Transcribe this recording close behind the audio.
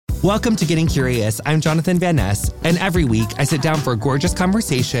Welcome to Getting Curious. I'm Jonathan Van Ness, and every week I sit down for a gorgeous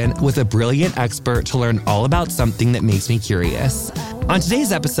conversation with a brilliant expert to learn all about something that makes me curious. On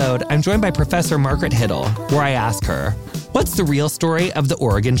today's episode, I'm joined by Professor Margaret Hiddle, where I ask her, what's the real story of the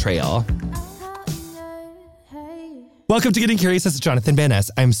Oregon Trail? Welcome to Getting Curious. This is Jonathan Van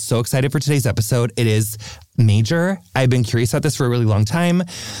Ness. I'm so excited for today's episode. It is major. I've been curious about this for a really long time.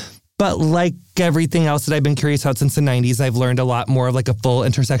 But like everything else that I've been curious about since the 90s, I've learned a lot more of like a full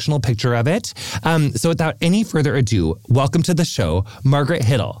intersectional picture of it. So without any further ado, welcome to the show, Margaret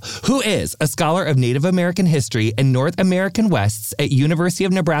Hiddle, who is a scholar of Native American history and North American Wests at University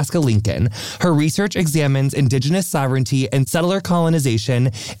of Nebraska-Lincoln. Her research examines indigenous sovereignty and settler colonization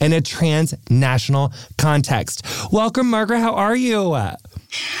in a transnational context. Welcome, Margaret. How are you? I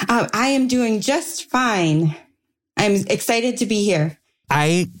am doing just fine. I'm excited to be here.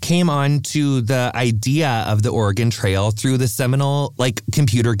 I came on to the idea of the Oregon Trail through the seminal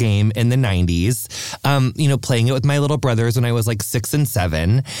computer game in the 90s, playing it with my little brothers when I was 6 and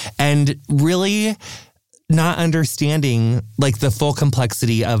 7, and really not understanding the full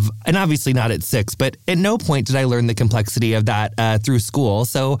complexity of, and obviously not at 6, but at no point did I learn the complexity of that through school.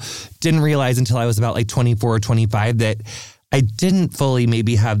 So didn't realize until I was about 24 or 25 that I didn't fully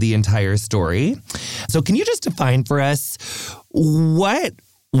maybe have the entire story. So can you just define for us, what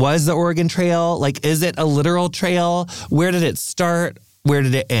was the Oregon Trail? Is it a literal trail? Where did it start? Where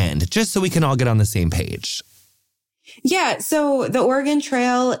did it end? Just so we can all get on the same page. Yeah, so the Oregon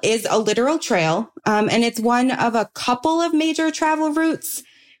Trail is a literal trail, and it's one of a couple of major travel routes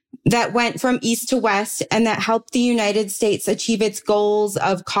that went from east to west and that helped the United States achieve its goals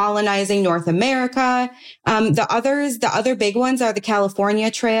of colonizing North America. The other big ones are the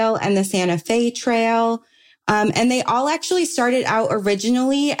California Trail and the Santa Fe Trail. And they all actually started out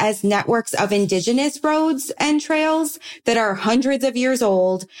originally as networks of indigenous roads and trails that are hundreds of years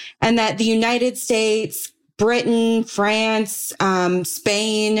old, and that the United States, Britain, France,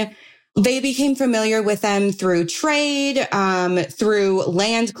 Spain, they became familiar with them through trade, through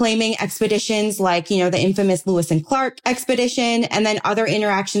land claiming expeditions like, the infamous Lewis and Clark expedition, and then other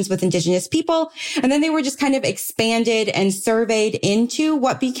interactions with indigenous people. And then they were just kind of expanded and surveyed into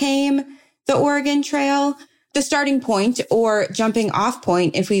what became the Oregon Trail. The starting point, or jumping off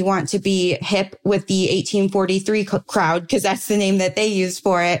point, if we want to be hip with the 1843 crowd, because that's the name that they used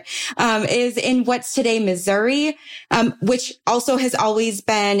for it, is in what's today Missouri, which also has always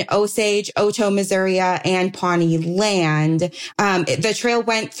been Osage, Otoe, Missouri, and Pawnee land. The trail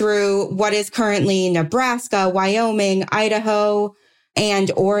went through what is currently Nebraska, Wyoming, Idaho,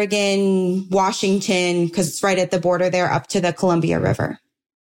 and Oregon, Washington, because it's right at the border there up to the Columbia River.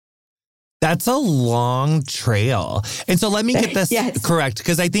 That's a long trail. And so let me get this correct,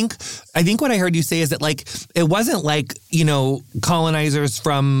 because I think what I heard you say is that it wasn't colonizers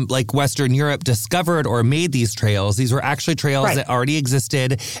from Western Europe discovered or made these trails. These were actually trails that already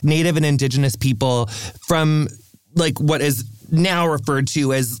existed. Native and indigenous people from what is now referred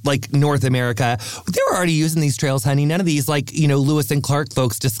to as North America. They were already using these trails, honey. None of these Lewis and Clark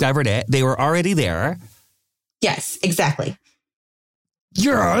folks discovered it. They were already there. Yes, exactly.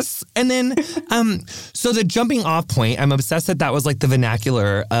 Yes. And then, so the jumping off point, I'm obsessed that was the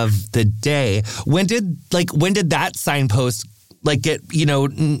vernacular of the day. When did that signpost get,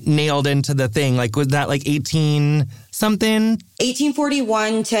 nailed into the thing? Was that 18 something?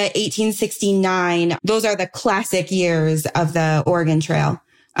 1841 to 1869. Those are the classic years of the Oregon Trail.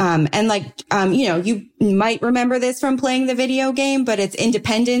 You might remember this from playing the video game, but it's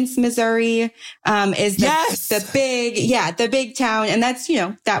Independence, Missouri, is the big town. And that's,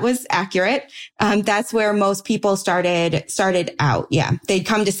 that was accurate. That's where most people started out. Yeah. They'd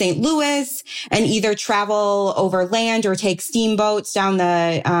come to St. Louis and either travel over land or take steamboats down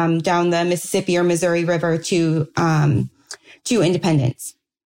the Mississippi or Missouri River to Independence.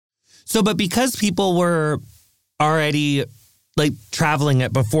 So, but because people were already traveling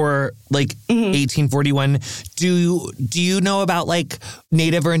it before 1841. Do you know about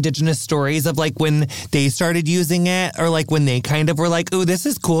Native or indigenous stories of when they started using it, or when they kind of were oh, this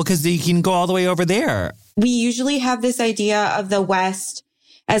is cool because you can go all the way over there? We usually have this idea of the West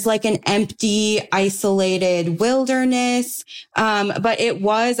as an empty, isolated wilderness. But it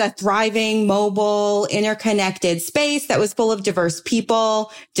was a thriving, mobile, interconnected space that was full of diverse people,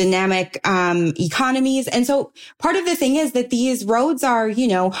 dynamic economies. And so part of the thing is that these roads are,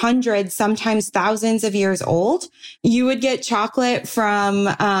 hundreds, sometimes thousands of years old. You would get chocolate from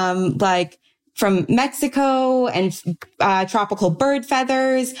from Mexico and tropical bird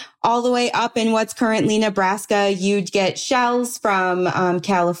feathers all the way up in what's currently Nebraska. You'd get shells from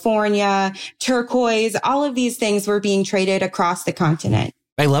California, turquoise. All of these things were being traded across the continent.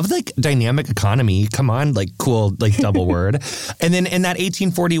 I love like dynamic economy. Come on, like cool, like double word. And then in that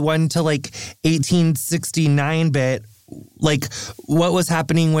 1841 to like 1869 bit, like what was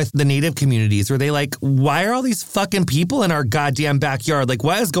happening with the Native communities? Were they like, why are all these fucking people in our goddamn backyard? Like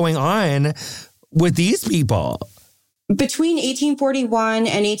what is going on with these people? Between 1841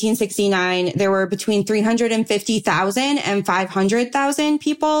 and 1869, there were between 350,000 and 500,000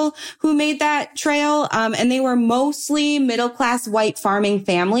 people who made that trail. And they were mostly middle-class white farming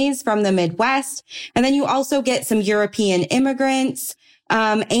families from the Midwest. And then you also get some European immigrants.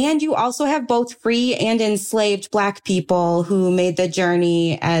 And you also have both free and enslaved Black people who made the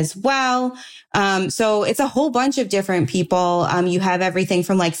journey as well. So it's a whole bunch of different people. You have everything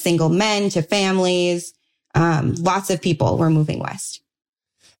from like single men to families. Lots of people were moving west.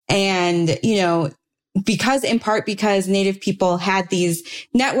 And, you know, because Native people had these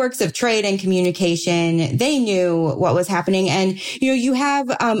networks of trade and communication, they knew what was happening. And, you know, you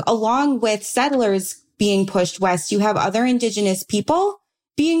have, along with settlers being pushed west, you have other indigenous people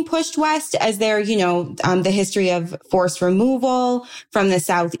being pushed west as their, you know, the history of forced removal from the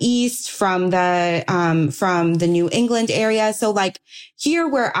Southeast, from the New England area. So like here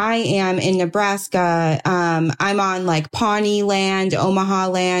where I am in Nebraska, I'm on like Pawnee land, Omaha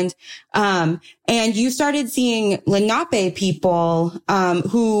land. And you started seeing Lenape people,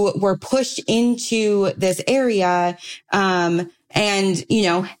 who were pushed into this area, and, you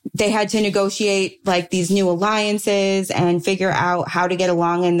know, they had to negotiate like these new alliances and figure out how to get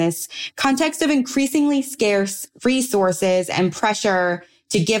along in this context of increasingly scarce resources and pressure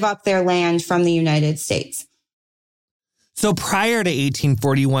to give up their land from the United States. So prior to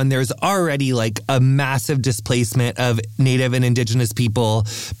 1841, there's already like a massive displacement of Native and Indigenous people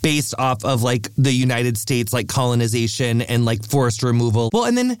based off of like the United States, like colonization and like forced removal. Well,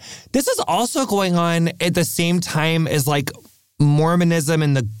 and then this is also going on at the same time as like Mormonism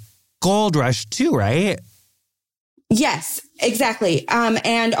and the gold rush too, right? Yes, exactly.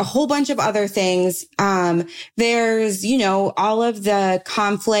 And a whole bunch of other things. There's, you know, all of the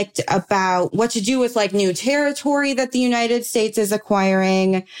conflict about what to do with like new territory that the United States is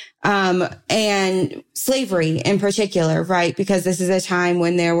acquiring, and slavery in particular, right? Because this is a time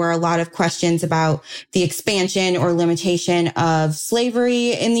when there were a lot of questions about the expansion or limitation of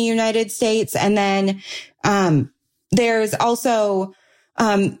slavery in the United States. And then, there's also,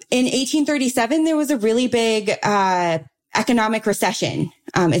 in 1837, there was a really big, economic recession.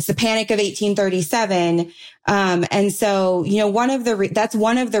 It's the Panic of 1837. And so, you know, that's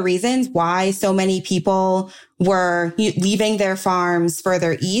one of the reasons why so many people were leaving their farms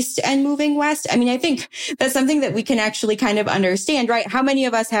further east and moving west. I mean, I think that's something that we can actually kind of understand, right? How many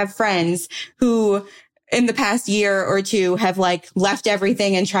of us have friends who in the past year or two have like left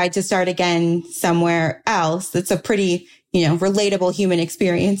everything and tried to start again somewhere else? It's a pretty, you know, relatable human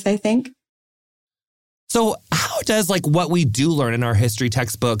experience, I think. So how does like what we do learn in our history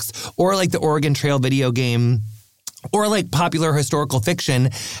textbooks or like the Oregon Trail video game or like popular historical fiction,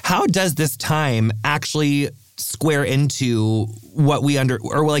 how does this time actually square into what we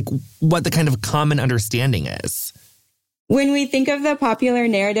or like what the kind of common understanding is? When we think of the popular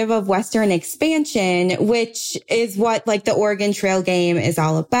narrative of Western expansion, which is what like the Oregon Trail game is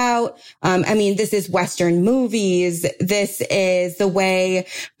all about. I mean, this is Western movies. This is the way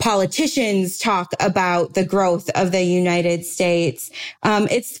politicians talk about the growth of the United States.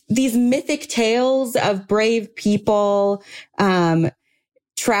 It's these mythic tales of brave people,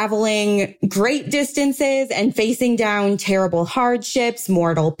 traveling great distances and facing down terrible hardships,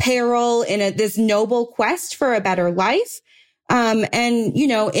 mortal peril in this noble quest for a better life. And, you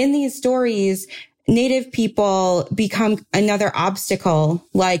know, in these stories, Native people become another obstacle,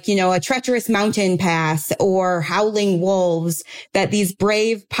 like, you know, a treacherous mountain pass or howling wolves that these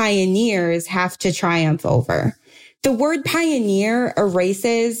brave pioneers have to triumph over. The word pioneer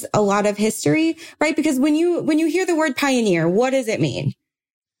erases a lot of history, right? Because when you hear the word pioneer, what does it mean?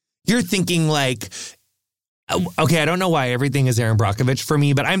 You're thinking like, okay, I don't know why everything is Erin Brockovich for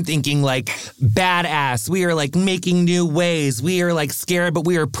me, but I'm thinking like badass. We are like making new ways. We are like scared, but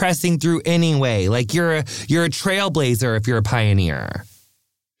we are pressing through anyway. Like you're a trailblazer if you're a pioneer.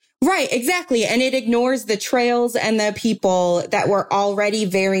 Right, exactly. And it ignores the trails and the people that were already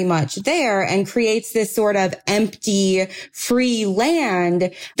very much there and creates this sort of empty, free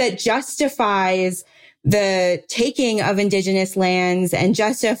land that justifies the taking of indigenous lands and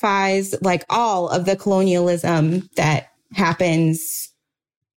justifies like all of the colonialism that happens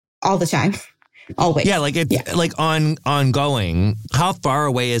all the time. Always. Yeah, like it's like ongoing. How far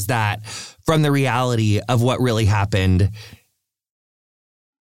away is that from the reality of what really happened?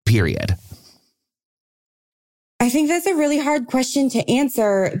 Period. I think that's a really hard question to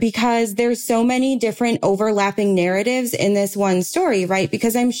answer because there's so many different overlapping narratives in this one story, right?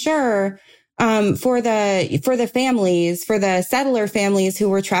 Because I'm sure for the families, for the settler families who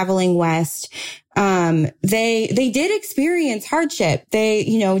were traveling west, they did experience hardship. They,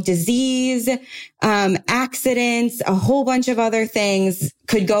 disease, accidents, a whole bunch of other things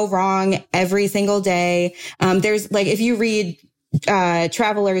could go wrong every single day. There's like, if you read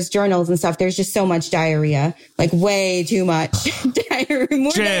travelers' journals and stuff, there's just so much diarrhea, like way too much diarrhea,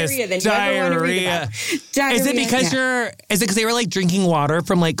 more diarrhea than you ever want to read about. Diarrhea, is it because they were like drinking water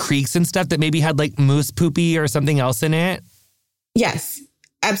from like creeks and stuff that maybe had like moose poopy or something else in it? Yes.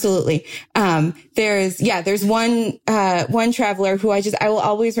 Absolutely. There's one traveler who I will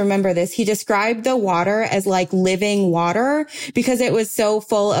always remember this. He described the water as like living water because it was so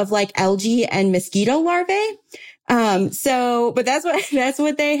full of like algae and mosquito larvae. But that's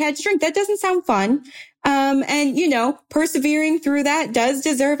what they had to drink. That doesn't sound fun. And persevering through that does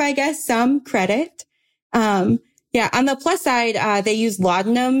deserve, I guess, some credit. On the plus side, they use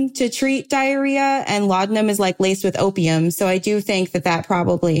laudanum to treat diarrhea, and laudanum is like laced with opium. So I do think that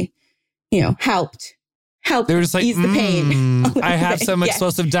probably, helped they were just like, ease the pain. I have some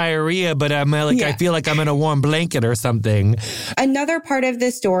explosive diarrhea, but I feel like I'm in a warm blanket or something. Another part of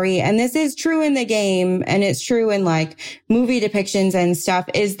this story, and this is true in the game, and it's true in like movie depictions and stuff,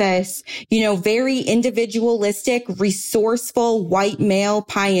 is this, very individualistic, resourceful white male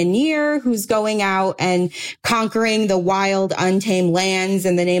pioneer who's going out and conquering the wild, untamed lands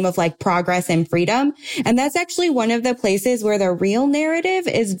in the name of like progress and freedom. And that's actually one of the places where the real narrative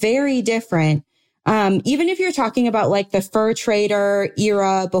is very different. Even if you're talking about like the fur trader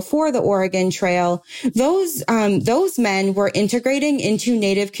era before the Oregon Trail, those men were integrating into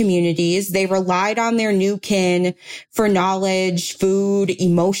Native communities. They relied on their new kin for knowledge, food,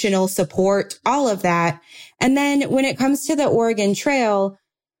 emotional support, all of that. And then when it comes to the Oregon Trail,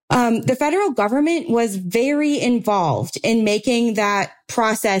 the federal government was very involved in making that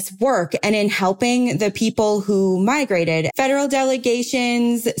process work and in helping the people who migrated. Federal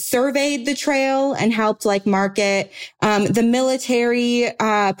delegations surveyed the trail and helped like mark it. The military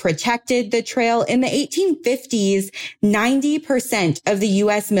protected the trail. In the 1850s, 90% of the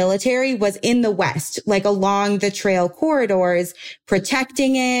U.S. military was in the West, like along the trail corridors,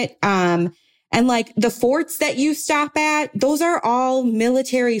 protecting it. And like the forts that you stop at, those are all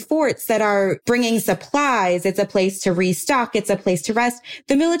military forts that are bringing supplies. It's a place to restock. It's a place to rest.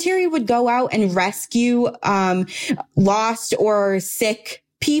 The military would go out and rescue, lost or sick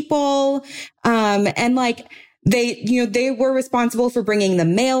people. And like they were responsible for bringing the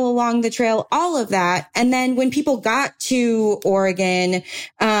mail along the trail, all of that. And then when people got to Oregon,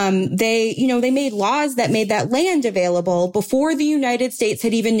 they made laws that made that land available before the United States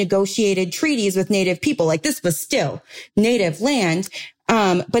had even negotiated treaties with Native people. Like this was still Native land.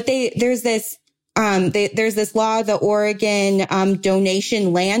 But there's this law, the Oregon,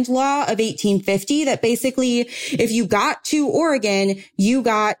 donation land law of 1850 that basically, if you got to Oregon, you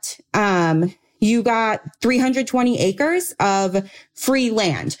got 320 acres of free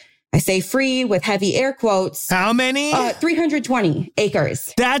land. I say free with heavy air quotes. How many? 320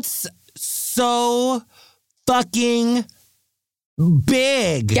 acres. That's so fucking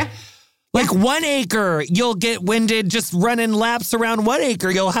big. Yeah. Like 1 acre, you'll get winded just running laps around 1 acre.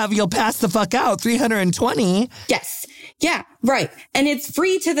 You'll pass the fuck out. 320. Yes. Yeah, right. And it's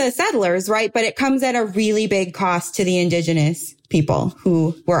free to the settlers, right? But it comes at a really big cost to the indigenous people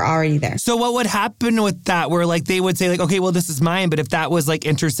who were already there. So what would happen with that where like they would say like, okay, well, this is mine. But if that was like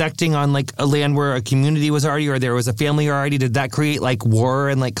intersecting on like a land where a community was already or there was a family already, did that create like war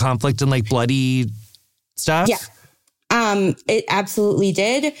and like conflict and like bloody stuff? Yeah. It absolutely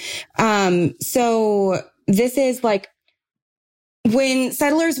did. So this is like when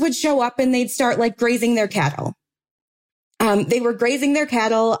settlers would show up and they'd start like grazing their cattle. They were grazing their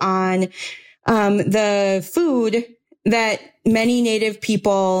cattle on the food that many Native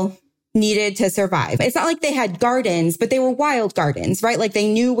people needed to survive. It's not like they had gardens, but they were wild gardens, right? Like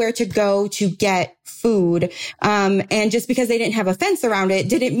they knew where to go to get food. And just because they didn't have a fence around it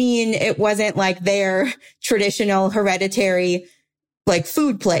didn't mean it wasn't like their traditional hereditary like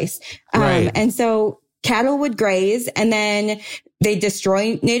food place. Right. And so cattle would graze and then they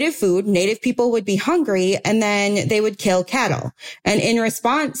destroy native food. Native people would be hungry and then they would kill cattle. And in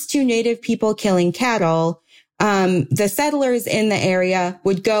response to Native people killing cattle, the settlers in the area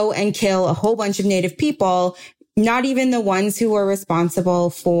would go and kill a whole bunch of Native people, not even the ones who were responsible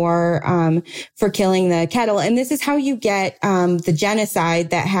for killing the cattle. And this is how you get, the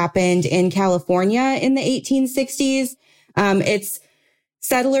genocide that happened in California in the 1860s.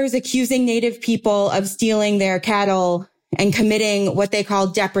 settlers accusing Native people of stealing their cattle and committing what they call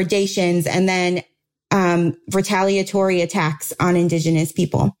depredations, and then retaliatory attacks on Indigenous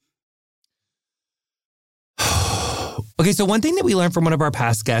people. Okay, so one thing that we learned from one of our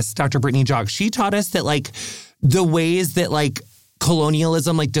past guests, Dr. Brittany Jock, she taught us that like the ways that like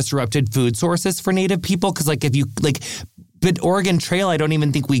colonialism like disrupted food sources for Native people, because like if you like, but Oregon Trail, I don't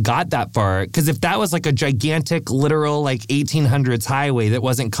even think we got that far, because if that was like a gigantic literal like 1800s highway that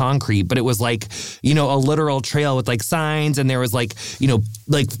wasn't concrete, but it was like, you know, a literal trail with like signs, and there was like, you know,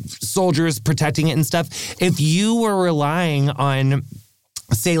 like soldiers protecting it and stuff. If you were relying on,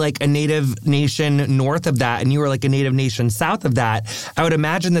 say, like a Native nation north of that, and you were like a Native nation south of that, I would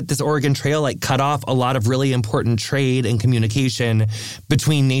imagine that this Oregon Trail like cut off a lot of really important trade and communication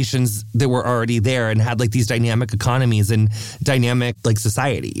between nations that were already there and had like these dynamic economies and dynamic like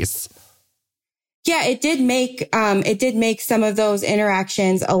societies. Yeah, it did make some of those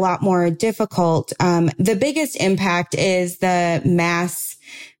interactions a lot more difficult. The biggest impact is the mass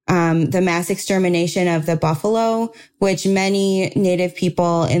extermination of the buffalo, which many Native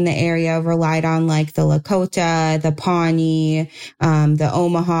people in the area relied on, like the Lakota, the Pawnee, the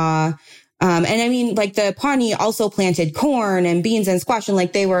Omaha. And I mean, like the Pawnee also planted corn and beans and squash, and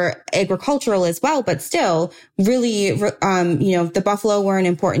like they were agricultural as well, but still really, the buffalo were an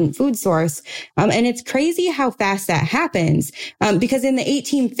important food source. And it's crazy how fast that happens. Because in the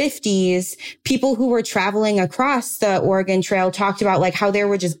 1850s, people who were traveling across the Oregon Trail talked about like how there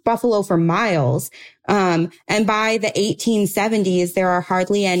were just buffalo for miles. And by the 1870s, there are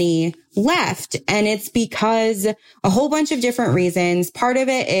hardly any left. And it's because a whole bunch of different reasons. Part of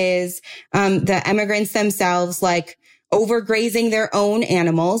it is, the immigrants themselves, like overgrazing their own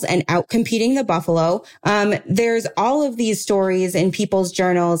animals and outcompeting the buffalo. There's all of these stories in people's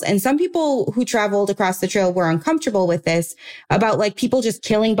journals, and some people who traveled across the trail were uncomfortable with this, about like people just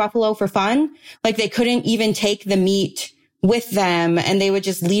killing buffalo for fun. Like they couldn't even take the meat with them, and they would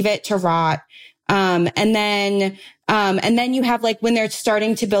just leave it to rot. And then you have like when they're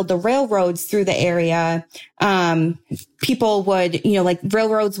starting to build the railroads through the area, people would, like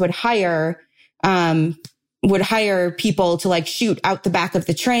railroads would hire people to like shoot out the back of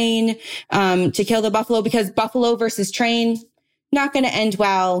the train, to kill the buffalo, because buffalo versus train, not going to end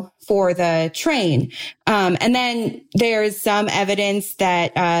well for the train. And then there's some evidence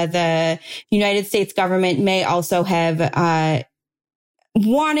that, the United States government may also have,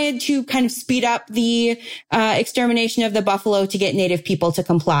 wanted to kind of speed up the extermination of the buffalo to get Native people to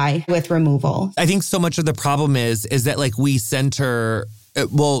comply with removal. I think so much of the problem is that like we center,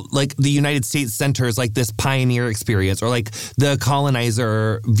 like the United States centers like this pioneer experience, or like the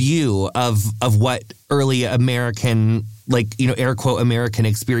colonizer view of what early American, like, air quote American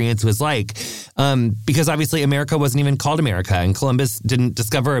experience was like. Because obviously America wasn't even called America, and Columbus didn't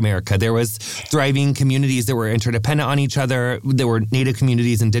discover America. There was thriving communities that were interdependent on each other. There were Native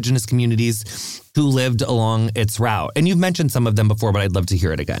communities, Indigenous communities who lived along its route. And you've mentioned some of them before, but I'd love to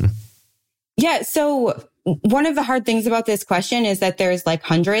hear it again. Yeah. So one of the hard things about this question is that there's like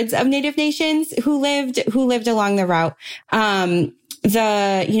hundreds of Native nations who lived along the route.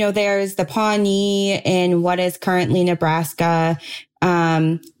 There's the Pawnee in what is currently Nebraska.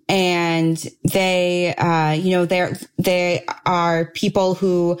 And they are people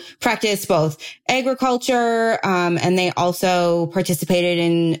who practice both agriculture, and they also participated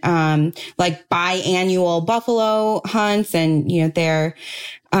in, like biannual buffalo hunts, and,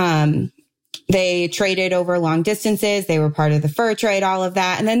 they traded over long distances. They were part of the fur trade, all of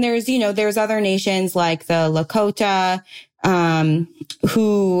that. And then there's other nations like the Lakota,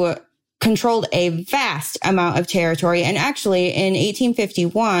 who controlled a vast amount of territory. And actually in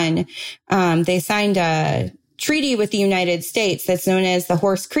 1851, they signed a treaty with the United States that's known as the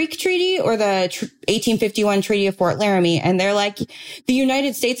Horse Creek Treaty, or the 1851 Treaty of Fort Laramie. And they're like, the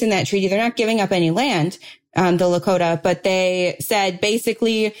United States in that treaty, they're not giving up any land, the Lakota, but they said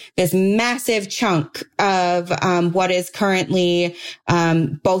basically this massive chunk of, what is currently,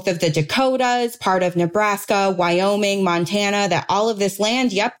 both of the Dakotas, part of Nebraska, Wyoming, Montana, that all of this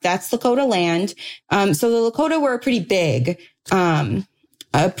land, yep, that's Lakota land. So the Lakota were a pretty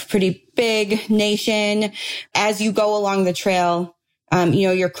big nation. As you go along the trail,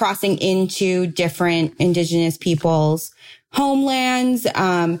 you're crossing into different Indigenous peoples' homelands.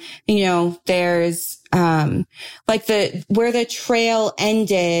 There's, where the trail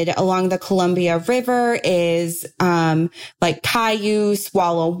ended along the Columbia River is, like Cayuse,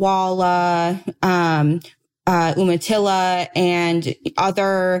 Walla Walla, Umatilla, and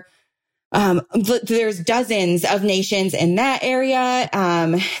other There's dozens of nations in that area.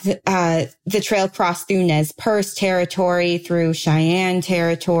 The trail crossed through Nez Perce territory, through Cheyenne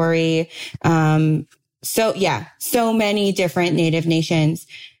territory. So many different Native nations,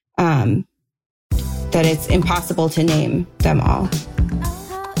 that it's impossible to name them all.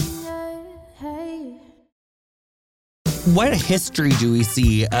 What history do we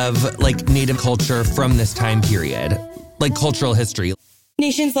see of like Native culture from this time period? Like cultural history?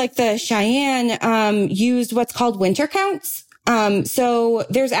 Nations like the Cheyenne used what's called winter counts. So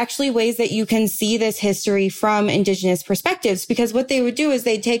there's actually ways that you can see this history from Indigenous perspectives, because what they would do is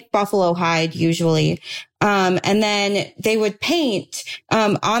they'd take buffalo hide usually, and then they would paint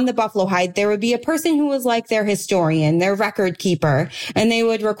on the buffalo hide. There would be a person who was like their historian, their record keeper, and they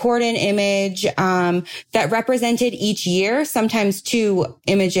would record an image that represented each year, sometimes 2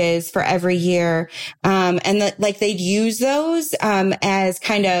 images for every year, and they'd use those as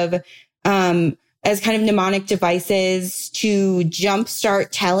kind of mnemonic devices to jumpstart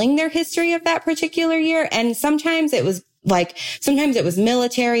telling their history of that particular year. And sometimes it was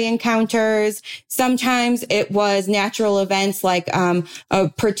military encounters. Sometimes it was natural events like a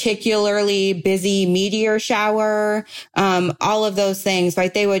particularly busy meteor shower. All of those things,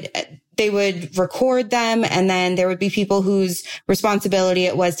 right? They would record them, and then there would be people whose responsibility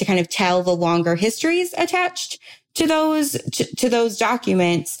it was to kind of tell the longer histories attached to those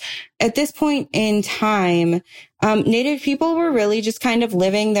documents. At this point in time, Native people were really just kind of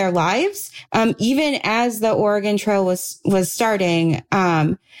living their lives. Even as the Oregon Trail was starting,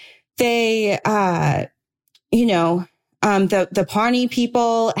 the Pawnee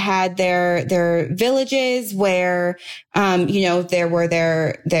people had their villages where, there were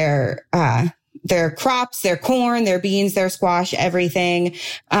their crops, their corn, their beans, their squash, everything.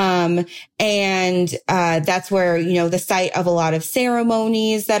 And that's where, the site of a lot of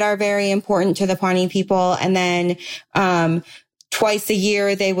ceremonies that are very important to the Pawnee people. And then, twice a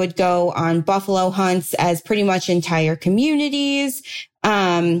year, they would go on buffalo hunts as pretty much entire communities.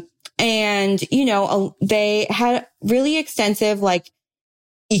 And, they had really extensive,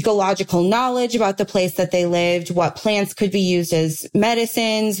 ecological knowledge about the place that they lived, what plants could be used as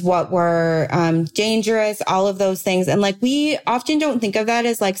medicines, what were dangerous, all of those things. And we often don't think of that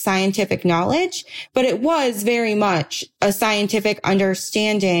as scientific knowledge, but it was very much a scientific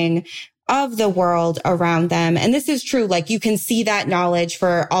understanding of the world around them. And this is true. You can see that knowledge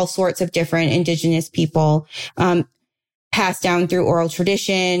for all sorts of different Indigenous people, passed down through oral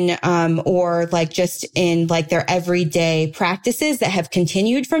tradition, or just in their everyday practices that have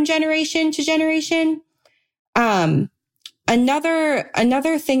continued from generation to generation. Another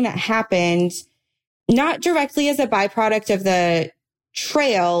thing that happened, not directly as a byproduct of the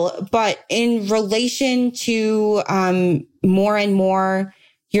trail, but in relation to, more and more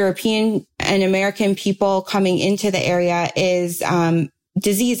European and American people coming into the area, is,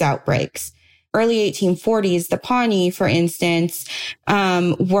 disease outbreaks. Early 1840s, the Pawnee, for instance,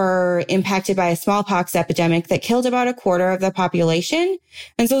 were impacted by a smallpox epidemic that killed about a quarter of the population.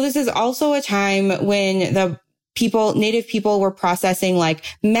 And so this is also a time when Native people were processing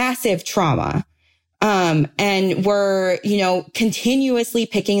massive trauma, and were, continuously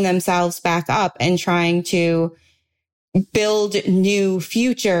picking themselves back up and trying to build new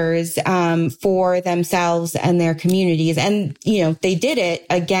futures, for themselves and their communities. And, they did it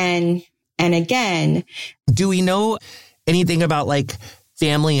again and again. Do we know anything about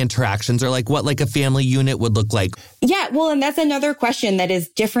family interactions, or what a family unit would look like? Yeah, well, and that's another question that is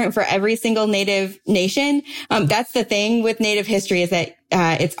different for every single Native nation. That's the thing with Native history, is that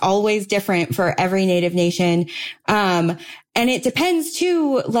it's always different for every Native nation. And it depends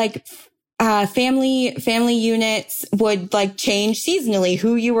too, family units would change seasonally.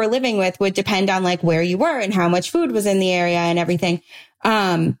 Who you were living with would depend on where you were and how much food was in the area and everything.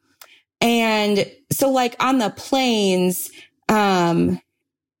 And so on the plains, the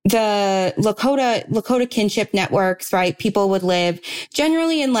Lakota kinship networks, right? People would live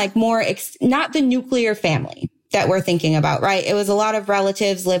generally in more, not the nuclear family that we're thinking about, right? It was a lot of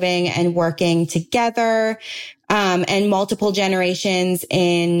relatives living and working together, and multiple generations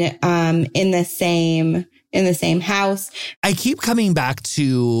in the same house. I keep coming back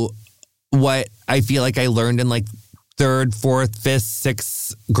to what I feel like I learned in 3rd, 4th, 5th,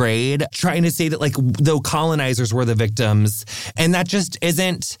 6th grade, trying to say that the colonizers were the victims. And that just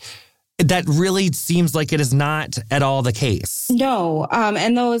isn't, that really seems like it is not at all the case. No.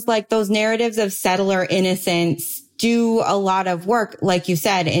 And those narratives of settler innocence do a lot of work, like you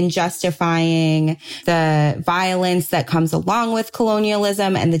said, in justifying the violence that comes along with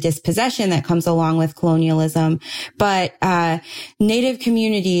colonialism and the dispossession that comes along with colonialism. But Native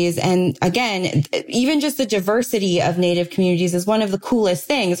communities, and again, even just the diversity of Native communities is one of the coolest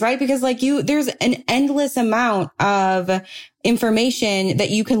things, right? Because like there's an endless amount of information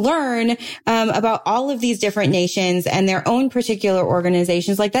that you can learn about all of these different nations and their own particular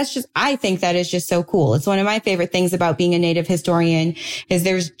organizations. Like I think that is just so cool. It's one of my favorite things about being a Native historian is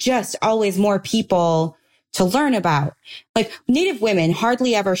there's just always more people to learn about. Like Native women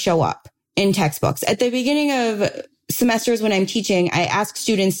hardly ever show up in textbooks. At the beginning of semesters when I'm teaching, I ask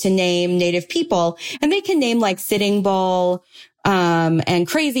students to name Native people, and they can name like Sitting Bull, and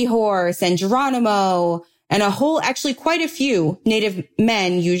Crazy Horse and Geronimo, and actually quite a few Native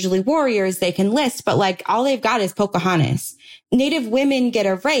men, usually warriors, they can list, but like all they've got is Pocahontas. Native women get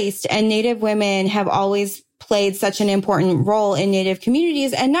erased, and Native women have always played such an important role in Native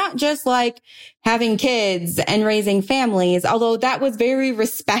communities, and not just like having kids and raising families, although that was very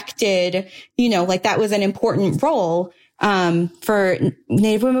respected, like that was an important role for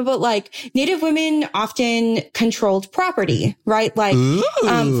Native women, but like Native women often controlled property, right? Like,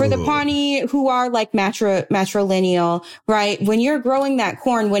 for the Pawnee who are like matrilineal, right? When you're growing that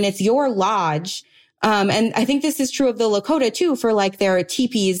corn, when it's your lodge, and I think this is true of the Lakota too, for like their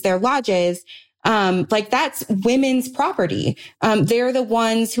teepees, their lodges, like that's women's property. They're the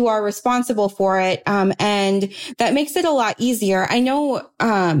ones who are responsible for it. And that makes it a lot easier. I know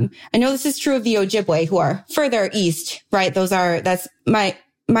this is true of the Ojibwe who are further east, right? That's my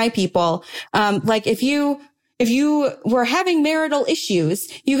people. Like if you were having marital issues,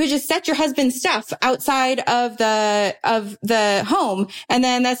 you could just set your husband's stuff outside of the home. And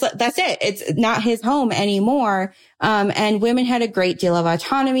then that's it. It's not his home anymore. And women had a great deal of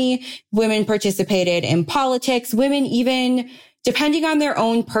autonomy. Women participated in politics. Women even, depending on their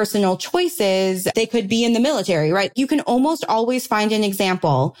own personal choices, they could be in the military, right? You can almost always find an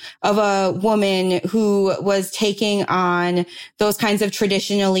example of a woman who was taking on those kinds of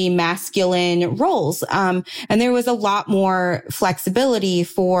traditionally masculine roles. And there was a lot more flexibility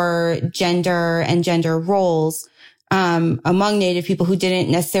for gender and gender roles among Native people who didn't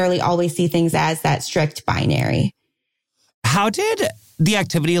necessarily always see things as that strict binary. How did the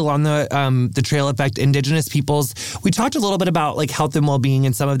activity along the trail affect Indigenous peoples? We talked a little bit about like health and well-being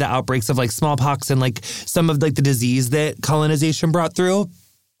and some of the outbreaks of like smallpox and like some of like the disease that colonization brought through.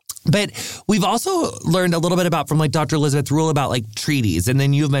 But we've also learned a little bit about from like Dr. Elizabeth Rule about like treaties. And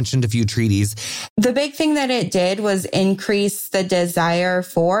then you've mentioned a few treaties. The big thing that it did was increase the desire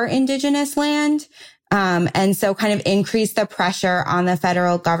for Indigenous land. And so kind of increase the pressure on the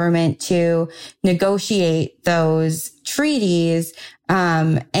federal government to negotiate those treaties.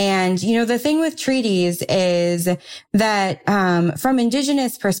 And, the thing with treaties is that, from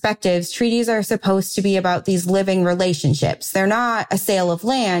Indigenous perspectives, treaties are supposed to be about these living relationships. They're not a sale of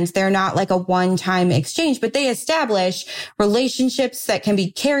land. They're not like a one-time exchange, but they establish relationships that can be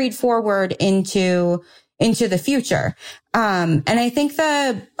carried forward into the future. And I think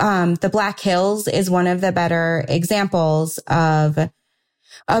the Black Hills is one of the better examples of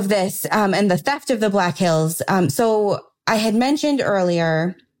this, and the theft of the Black Hills. So I had mentioned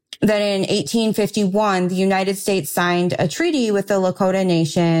earlier that in 1851, the United States signed a treaty with the Lakota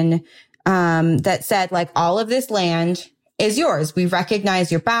Nation, that said like all of this land is yours. We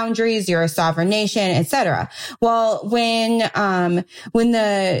recognize your boundaries. You're a sovereign nation, etc. Well, when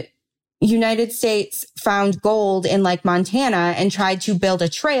the United States found gold in like Montana and tried to build a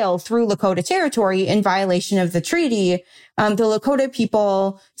trail through Lakota territory in violation of the treaty, the Lakota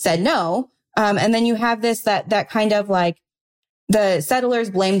people said no. And then you have that kind of like the settlers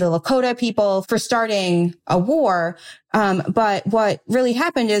blamed the Lakota people for starting a war. But what really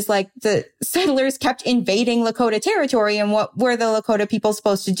happened is like the settlers kept invading Lakota territory, and what were the Lakota people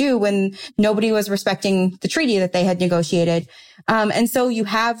supposed to do when nobody was respecting the treaty that they had negotiated? And so you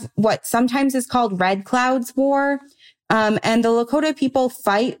have what sometimes is called Red Cloud's War. And the Lakota people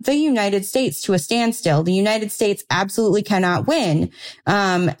fight the United States to a standstill. The United States absolutely cannot win.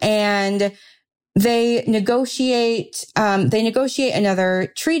 And they negotiate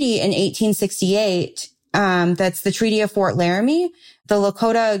another treaty in 1868. That's the Treaty of Fort Laramie. The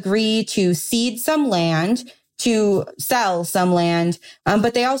Lakota agree to cede some land, to sell some land,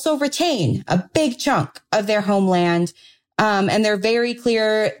 but they also retain a big chunk of their homeland. And they're very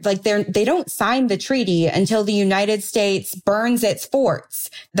clear, like they don't sign the treaty until the United States burns its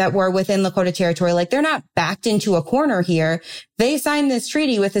forts that were within Lakota territory. Like they're not backed into a corner here. They signed this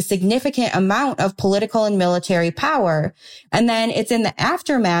treaty with a significant amount of political and military power. And then it's in the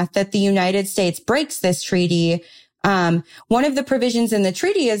aftermath that the United States breaks this treaty, One of the provisions in the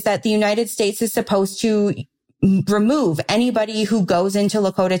treaty is that the United States is supposed to remove anybody who goes into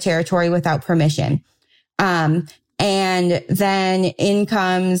Lakota territory without permission. And then in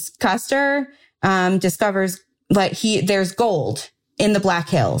comes Custer, discovers there's gold in the Black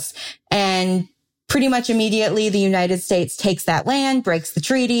Hills. And pretty much immediately the United States takes that land, breaks the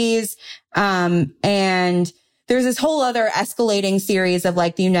treaties. And there's this whole other escalating series of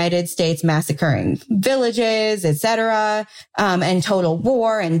the United States massacring villages, etc., and total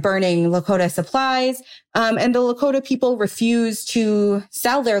war and burning Lakota supplies. And the Lakota people refuse to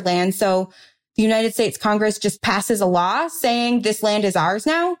sell their land. So the United States Congress just passes a law saying this land is ours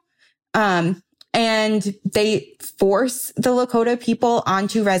now. And they force the Lakota people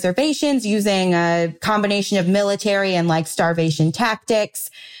onto reservations using a combination of military and starvation tactics.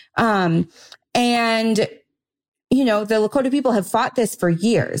 And the Lakota people have fought this for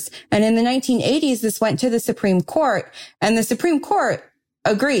years. And in the 1980s, this went to the Supreme Court, and the Supreme Court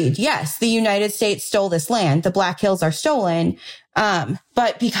agreed. Yes, the United States stole this land. The Black Hills are stolen.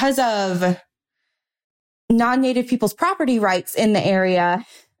 But because of non-Native people's property rights in the area,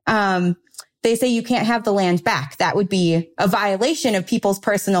 they say you can't have the land back. That would be a violation of people's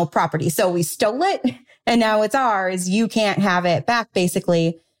personal property. So we stole it and now it's ours. You can't have it back,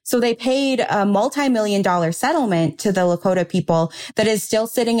 basically. So they paid a multi-million-dollar settlement to the Lakota people that is still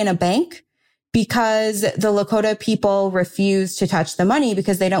sitting in a bank because the Lakota people refuse to touch the money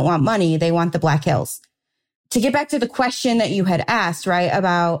because they don't want money. They want the Black Hills. To get back to the question that you had asked, right,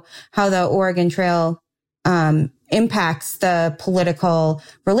 about how the Oregon Trail impacts the political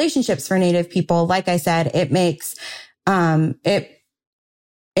relationships for Native people, like I said, it makes, it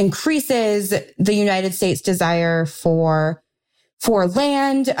increases the United States' desire for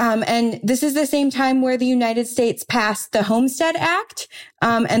land. And this is the same time where the United States passed the Homestead Act.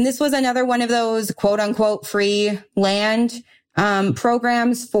 And this was another one of those quote unquote free land,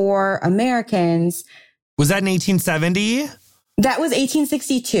 programs for Americans. Was that in 1870? That was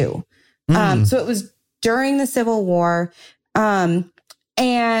 1862. So it was during the Civil War. And,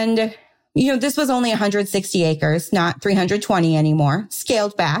 this was only 160 acres, not 320 anymore,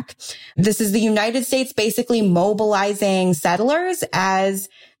 scaled back. This is the United States basically mobilizing settlers as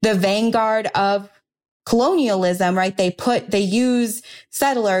the vanguard of colonialism, right? They use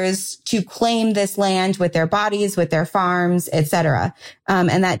settlers to claim this land with their bodies, with their farms, etc.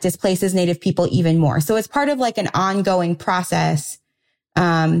 And that displaces Native people even more. So it's part of an ongoing process,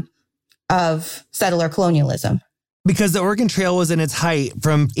 of settler colonialism. Because the Oregon Trail was in its height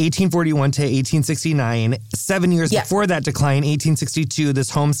from 1841 to 1869. 7 years before that decline, 1862, this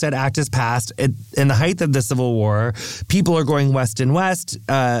Homestead Act is passed. In the height of the Civil War, people are going west and west.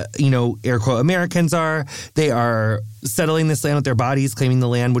 Air quote, Americans are. They are settling this land with their bodies, claiming the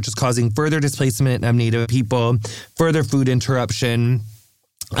land, which is causing further displacement of Native people, further food interruption.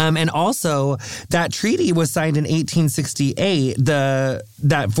 And also, that treaty was signed in 1868,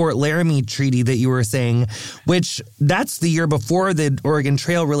 that Fort Laramie Treaty that you were saying, which that's the year before the Oregon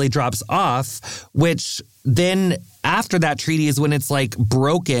Trail really drops off, which then after that treaty is when it's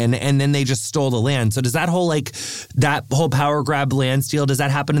broken and then they just stole the land. So does that whole power grab land steal, does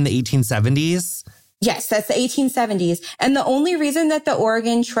that happen in the 1870s? Yes, that's the 1870s. And the only reason that the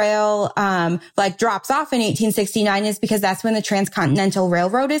Oregon Trail, drops off in 1869 is because that's when the Transcontinental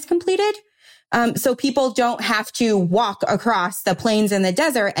Railroad is completed. So people don't have to walk across the plains and the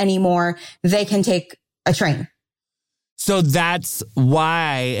desert anymore. They can take a train. So that's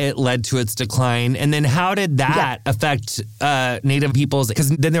why it led to its decline. And then how did that affect Native peoples? Because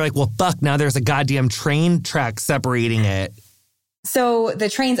then they're well, fuck, now there's a goddamn train track separating it. So the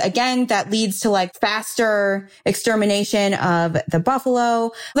trains, again, that leads to faster extermination of the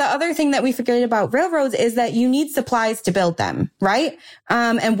buffalo. The other thing that we forget about railroads is that you need supplies to build them, right?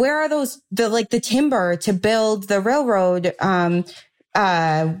 And where are the timber to build the railroad,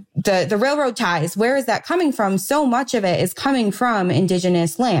 the railroad ties? Where is that coming from? So much of it is coming from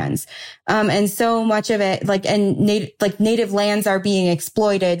indigenous lands. And so much of it, native lands are being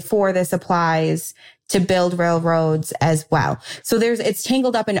exploited for the supplies to build railroads as well. So it's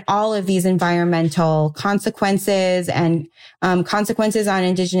tangled up in all of these environmental consequences and consequences on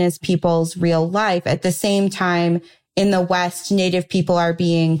indigenous people's real life. At the same time, in the West, Native people are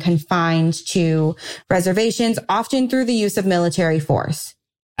being confined to reservations, often through the use of military force.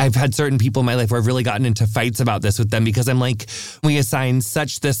 I've had certain people in my life where I've really gotten into fights about this with them because I'm we assign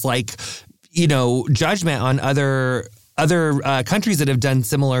such this judgment on other countries that have done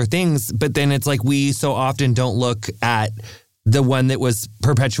similar things, but then it's we so often don't look at the one that was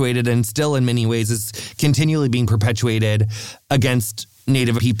perpetuated and still in many ways is continually being perpetuated against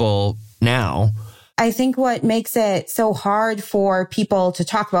Native people now. I think what makes it so hard for people to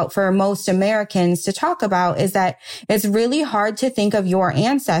talk about, for most Americans to talk about, is that it's really hard to think of your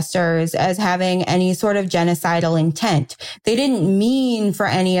ancestors as having any sort of genocidal intent. They didn't mean for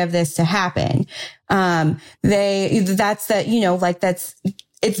any of this to happen. It's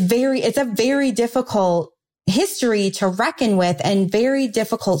a very difficult history to reckon with, and very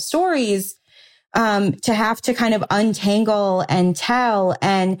difficult stories, to have to kind of untangle and tell.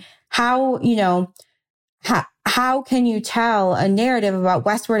 And how can you tell a narrative about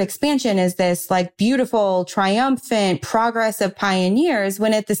westward expansion as this like beautiful, triumphant progress of pioneers,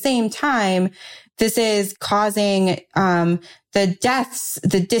 when at the same time, this is causing, the deaths,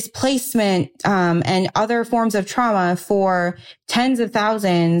 the displacement, and other forms of trauma for tens of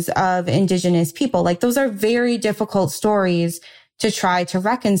thousands of Indigenous people? Like, those are very difficult stories to try to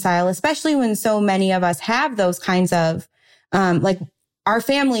reconcile, especially when so many of us have those kinds of, our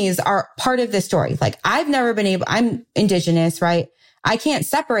families are part of this story. Like, I'm Indigenous, right? I can't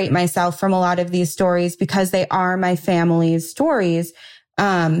separate myself from a lot of these stories because they are my family's stories.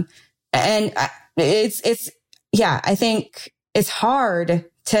 I think it's hard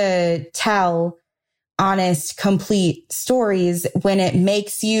to tell honest, complete stories when it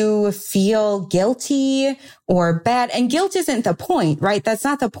makes you feel guilty or bad. And guilt isn't the point, right? That's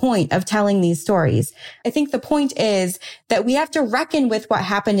not the point of telling these stories. I think the point is that we have to reckon with what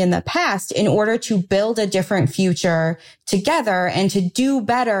happened in the past in order to build a different future together and to do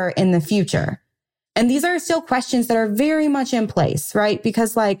better in the future. And these are still questions that are very much in place, right?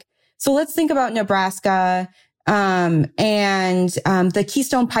 Because so let's think about Nebraska, and the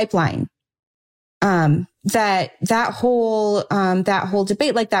Keystone Pipeline. That whole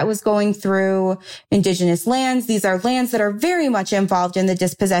debate, that was going through Indigenous lands. These are lands that are very much involved in the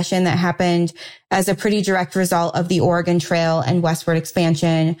dispossession that happened as a pretty direct result of the Oregon Trail and westward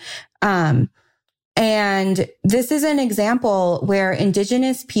expansion. And this is an example where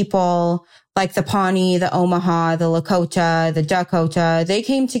Indigenous people like the Pawnee, the Omaha, the Lakota, the Dakota, they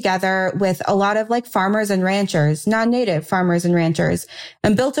came together with a lot of farmers and ranchers, non-native farmers and ranchers,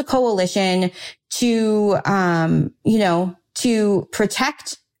 and built a coalition to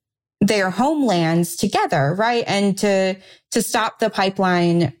protect their homelands together, right? And to stop the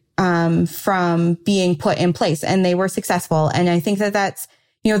pipeline, from being put in place. And they were successful. And I think that's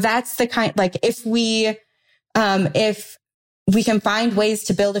the kind, if we can find ways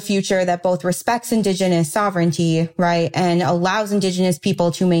to build a future that both respects Indigenous sovereignty, right, and allows Indigenous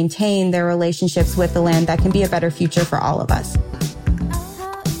people to maintain their relationships with the land, that can be a better future for all of us.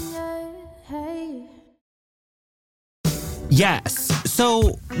 Yes.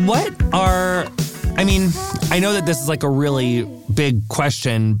 So I know that this is a really big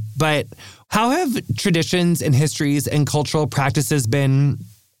question, but how have traditions and histories and cultural practices been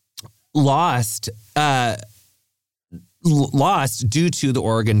lost due to the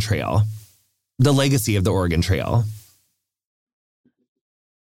Oregon Trail, the legacy of the Oregon Trail?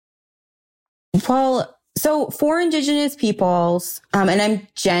 Well, so for Indigenous peoples, and I'm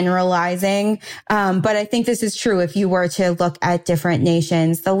generalizing, but I think this is true if you were to look at different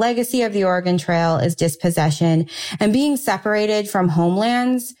nations, the legacy of the Oregon Trail is dispossession and being separated from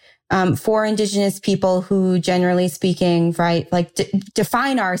homelands. For Indigenous people who, generally speaking, right,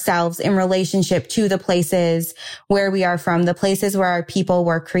 define ourselves in relationship to the places where we are from, the places where our people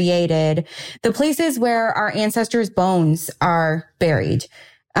were created, the places where our ancestors' bones are buried.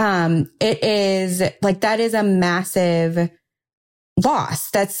 That is a massive loss.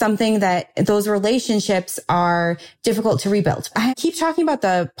 That's something that those relationships are difficult to rebuild. I keep talking about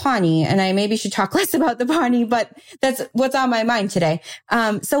the Pawnee, and I maybe should talk less about the Pawnee, but that's what's on my mind today.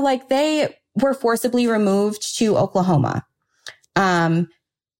 They were forcibly removed to Oklahoma. And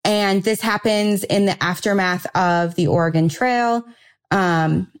this happens in the aftermath of the Oregon Trail.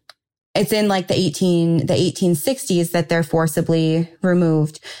 It's in the 1860s that they're forcibly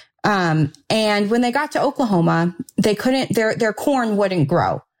removed. And when they got to Oklahoma, they couldn't, their corn wouldn't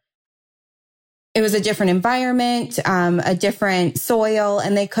grow. It was a different environment, a different soil,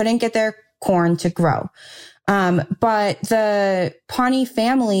 and they couldn't get their corn to grow. But the Pawnee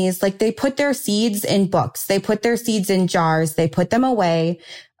families, they put their seeds in books, they put their seeds in jars, they put them away.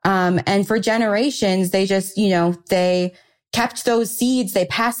 And for generations, they just, they kept those seeds, they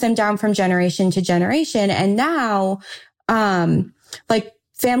passed them down from generation to generation. And now,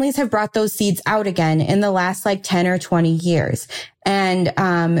 families have brought those seeds out again in the last 10 or 20 years. And,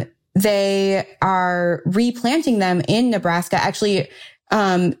 they are replanting them in Nebraska. Actually,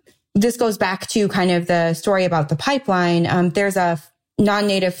 this goes back to kind of the story about the pipeline. There's a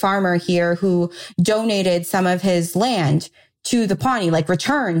non-native farmer here who donated some of his land to the Pawnee, like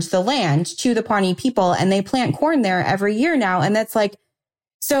returned the land to the Pawnee people, and they plant corn there every year now. And that's like,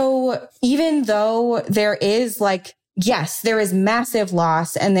 so even though there is like, yes, there is massive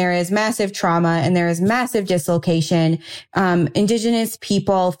loss and there is massive trauma and there is massive dislocation, Indigenous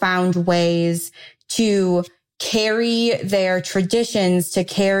people found ways to carry their traditions, to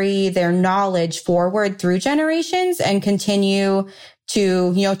carry their knowledge forward through generations and continue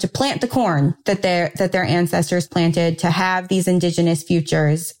to, you know, to plant the corn that their ancestors planted, to have these Indigenous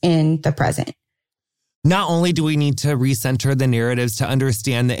futures in the present. Not only do we need to recenter the narratives to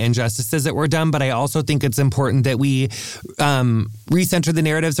understand the injustices that were done, but I also think it's important that we recenter the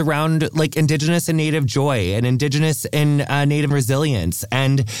narratives around like Indigenous and Native joy and Indigenous and Native resilience,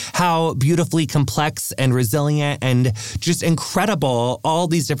 and how beautifully complex and resilient and just incredible all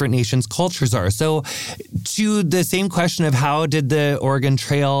these different nations' cultures are. So to the same question of how did the Oregon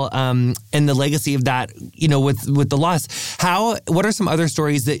Trail and the legacy of that, you know, with the loss, what are some other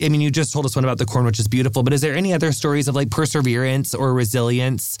stories that, I mean, you just told us one about the corn, which is beautiful, but is there any other stories of like perseverance or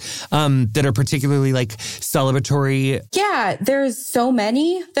resilience that are particularly like celebratory? Yeah, there's so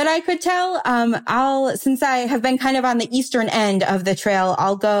many that I could tell. Since I have been kind of on the eastern end of the trail,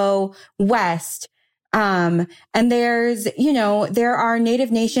 I'll go west. And there are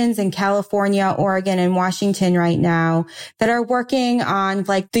Native nations in California, Oregon, and Washington right now that are working on,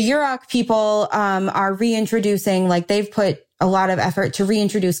 like, the Yurok people, are reintroducing, like, they've put a lot of effort to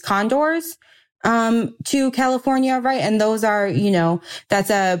reintroduce condors to California, right? And those are, you know,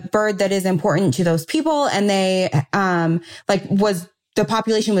 that's a bird that is important to those people. And they, the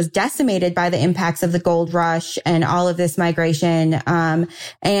population was decimated by the impacts of the gold rush and all of this migration.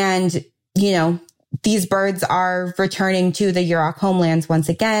 And, you know, these birds are returning to the Yurok homelands once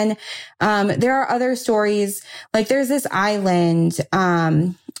again. There are other stories, like there's this island,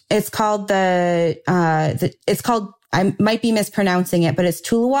 it's called I might be mispronouncing it, but it's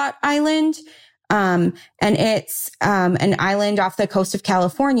Tuluwat Island. And it's, an island off the coast of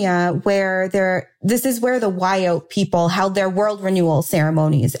California this is where the Wyote people held their world renewal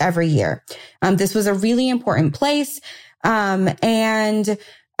ceremonies every year. This was a really important place. They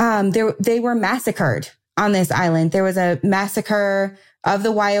were massacred on this island. There was a massacre of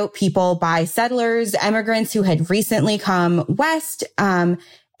the Wyote people by settlers, immigrants who had recently come west.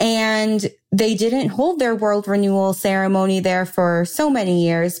 And they didn't hold their world renewal ceremony there for so many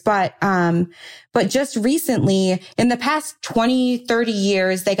years. But just recently, in the past 20, 30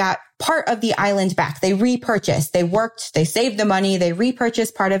 years, they got part of the island back. They repurchased, they worked, they saved the money, they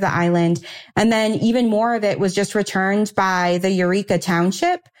repurchased part of the island. And then even more of it was just returned by the Eureka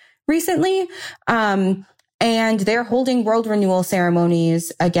Township recently. And they're holding world renewal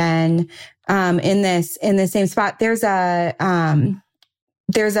ceremonies again, in this same spot. There's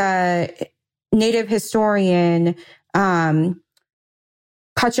a Native historian, Cutcha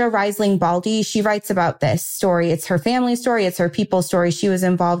Risling Baldy. She writes about this story. It's her family story. It's her people's story. She was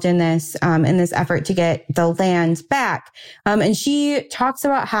involved in this effort to get the land back. And she talks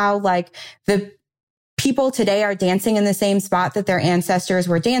about how, like, the people today are dancing in the same spot that their ancestors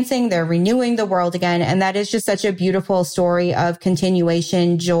were dancing. They're renewing the world again. And that is just such a beautiful story of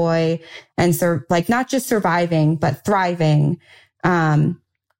continuation, joy, and not just surviving, but thriving.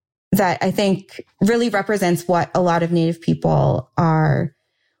 That I think really represents what a lot of Native people are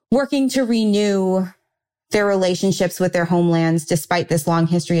working to renew their relationships with their homelands despite this long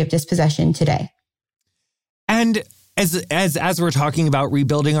history of dispossession today. And as we're talking about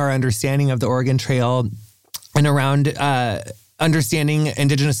rebuilding our understanding of the Oregon Trail and around understanding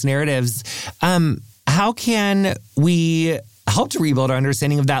Indigenous narratives, how can we help to rebuild our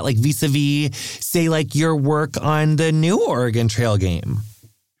understanding of that, like vis-a-vis, say, like your work on the new Oregon Trail game?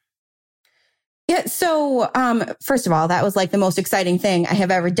 Yeah. So, first of all, that was like the most exciting thing I have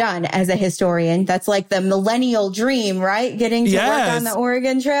ever done as a historian. That's like the millennial dream, right? Getting to work on the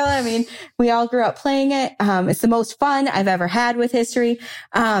Oregon Trail. I mean, we all grew up playing it. It's the most fun I've ever had with history.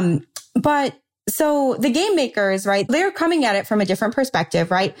 So the game makers, right, they're coming at it from a different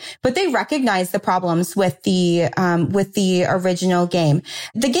perspective, right? But they recognize the problems with the original game.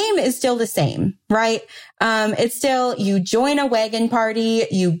 The game is still the same, right? It's still, you join a wagon party,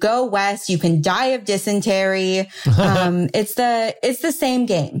 you go west, you can die of dysentery. It's the same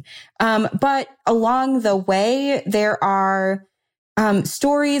game. But along the way, there are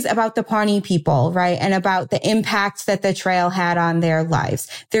stories about the Pawnee people, right? And about the impact that the trail had on their lives.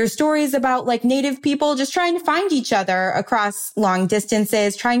 There's stories about like Native people just trying to find each other across long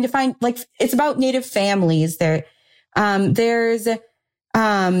distances, trying to find, like, it's about Native families. There's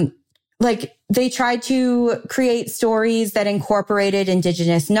like they tried to create stories that incorporated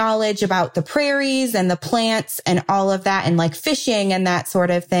indigenous knowledge about the prairies and the plants and all of that, and like fishing and that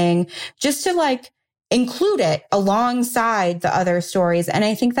sort of thing, just to like include it alongside the other stories. And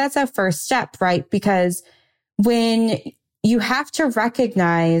I think that's a first step, right? Because when you have to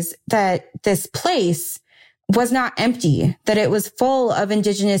recognize that this place was not empty, that it was full of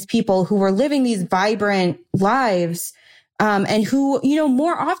indigenous people who were living these vibrant lives, and who, you know,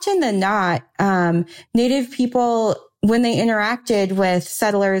 more often than not, Native people, when they interacted with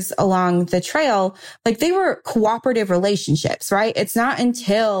settlers along the trail, like they were cooperative relationships, right? It's not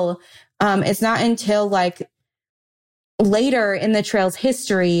until like later in the trail's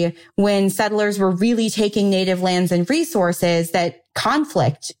history, when settlers were really taking Native lands and resources, that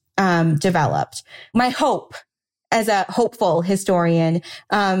conflict developed. My hope as a hopeful historian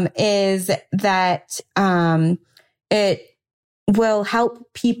is that it will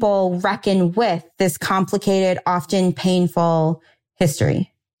help people reckon with this complicated, often painful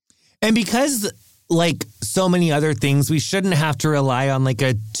history. And because like so many other things, we shouldn't have to rely on like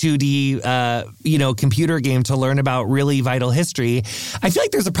a 2D, computer game to learn about really vital history. I feel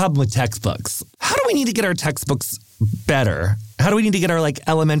like there's a problem with textbooks. How do we need to get our textbooks better? How do we need to get our like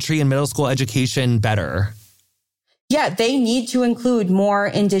elementary and middle school education better? Yeah, they need to include more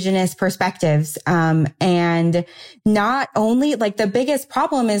indigenous perspectives. And not only like the biggest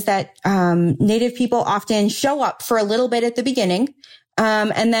problem is that Native people often show up for a little bit at the beginning.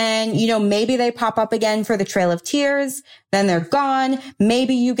 And then, you know, maybe they pop up again for the Trail of Tears, then they're gone.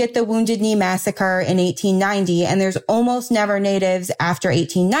 Maybe you get the Wounded Knee Massacre in 1890, and there's almost never natives after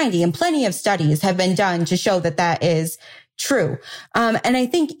 1890. And plenty of studies have been done to show that that is true. And I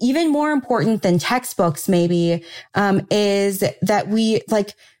think even more important than textbooks maybe, is that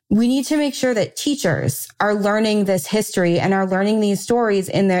we need to make sure that teachers are learning this history and are learning these stories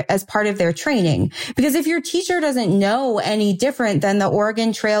as part of their training. Because if your teacher doesn't know any different than the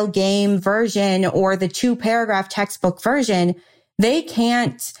Oregon Trail game version or the 2-paragraph textbook version, they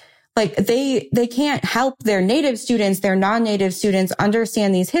can't help their Native students, their non-Native students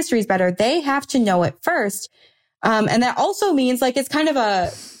understand these histories better. They have to know it first. And that also means like it's kind of a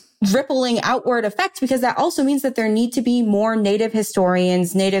rippling outward effect, because that also means that there need to be more Native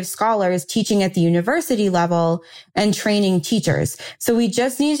historians, Native scholars teaching at the university level and training teachers. So we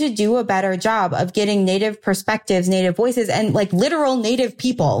just need to do a better job of getting Native perspectives, Native voices, and like literal Native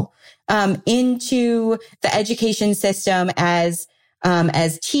people into the education system as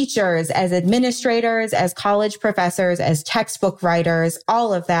teachers, as administrators, as college professors, as textbook writers,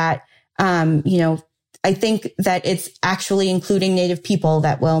 all of that. I think that it's actually including Native people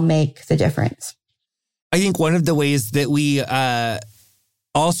that will make the difference. I think one of the ways that we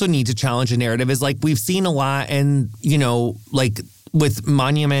also need to challenge a narrative is like we've seen a lot and, like with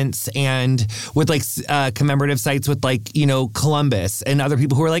monuments and with like commemorative sites with like, Columbus and other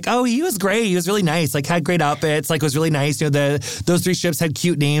people who were like, oh, he was great. He was really nice. Like had great outfits. Like was really nice. Those 3 ships had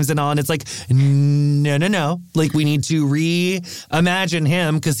cute names and all. And it's like, no. Like we need to reimagine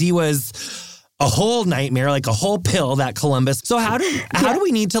him because he was a whole nightmare, like a whole pill, that Columbus. So how do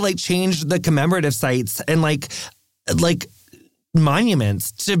we need to like change the commemorative sites and like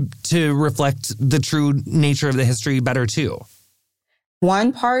monuments to reflect the true nature of the history better too?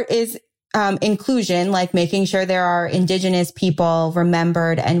 One part is inclusion, like making sure there are indigenous people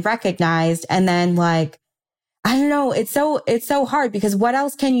remembered and recognized. And then like, I don't know, it's so hard because what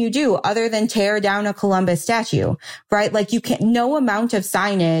else can you do other than tear down a Columbus statue, right? Like no amount of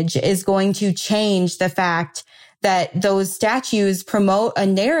signage is going to change the fact that those statues promote a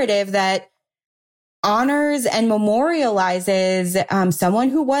narrative that honors and memorializes someone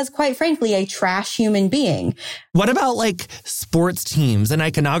who was, quite frankly, a trash human being. What about like sports teams and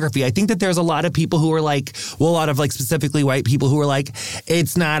iconography? I think that there's a lot of people who are like, a lot of like specifically white people who are like,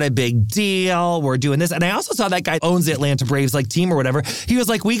 it's not a big deal. We're doing this. And I also saw that guy owns the Atlanta Braves like team or whatever. He was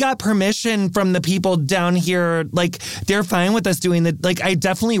like, we got permission from the people down here. Like they're fine with us doing that. Like I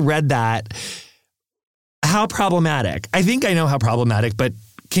definitely read that. How problematic? I think I know how problematic, but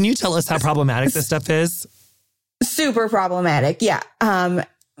can you tell us how problematic this stuff is? Super problematic. Yeah.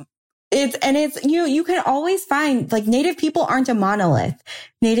 It's you can always find like Native people aren't a monolith.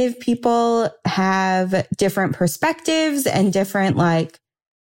 Native people have different perspectives and different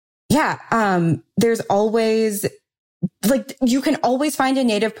there's always like, you can always find a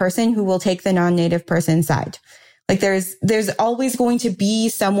Native person who will take the non-Native person's side. Like there's always going to be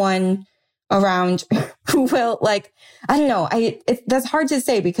someone around who will like, I don't know. That's hard to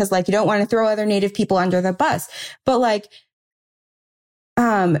say because like, you don't want to throw other Native people under the bus, but like,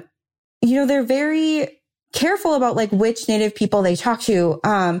 they're very careful about like which Native people they talk to.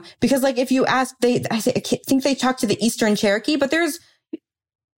 Because like if you ask, I think they talk to the Eastern Cherokee, but there's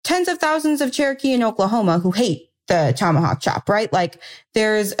tens of thousands of Cherokee in Oklahoma who hate the tomahawk chop, right? Like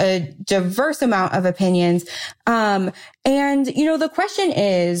there's a diverse amount of opinions. And the question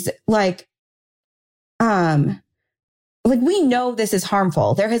is like we know this is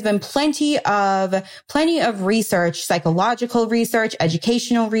harmful. There has been plenty of research, psychological research,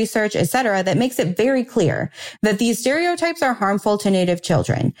 educational research, et cetera, that makes it very clear that these stereotypes are harmful to Native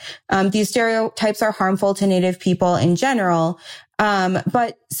children. These stereotypes are harmful to Native people in general.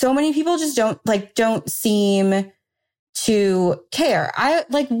 But so many people just don't seem to care.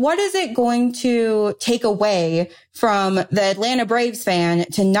 What is it going to take away from the Atlanta Braves fan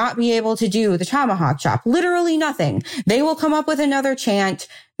to not be able to do the tomahawk chop? Literally nothing. They will come up with another chant.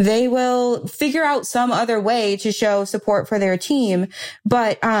 They will figure out some other way to show support for their team.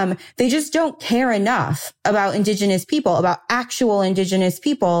 But, they just don't care enough about Indigenous people, about actual Indigenous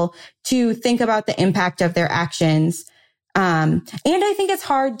people, to think about the impact of their actions. And I think it's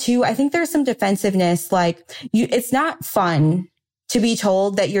hard too. I think there's some defensiveness. It's not fun to be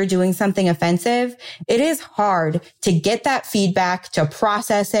told that you're doing something offensive. It is hard to get that feedback, to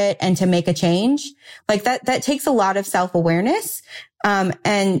process it, and to make a change. Like that takes a lot of self-awareness.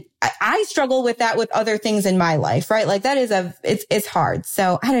 And I struggle with that with other things in my life, right? Like that is it's hard.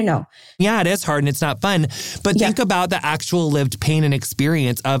 So I don't know. Yeah, it is hard and it's not fun. But think about the actual lived pain and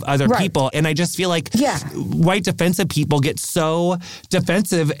experience of other people. And I just feel like white defensive people get so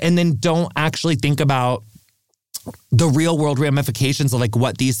defensive and then don't actually think about the real world ramifications of like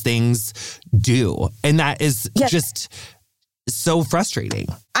what these things do. And that is just so frustrating.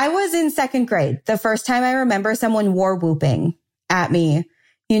 I was in second grade the first time I remember someone war whooping at me.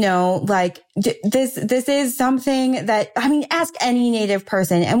 This is something that, ask any Native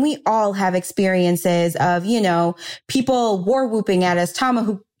person, and we all have experiences of, people war whooping at us,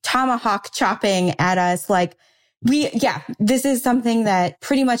 tomahawk chopping at us. This is something that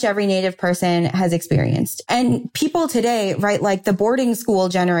pretty much every Native person has experienced. And people today, right, like the boarding school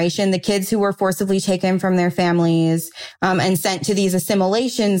generation, the kids who were forcibly taken from their families, and sent to these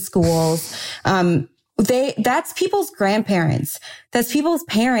assimilation schools, that's people's grandparents. That's people's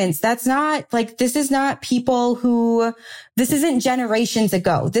parents. That's not this is not people this isn't generations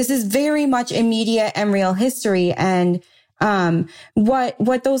ago. This is very much immediate and real history. And,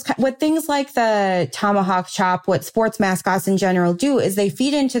 what things like the tomahawk chop, what sports mascots in general do is they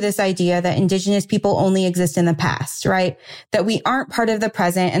feed into this idea that Indigenous people only exist in the past, right? That we aren't part of the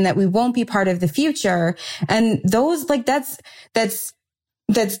present and that we won't be part of the future. And those,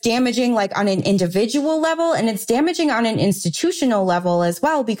 that's damaging on an individual level, and it's damaging on an institutional level as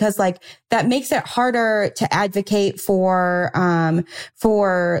well, because that makes it harder to advocate for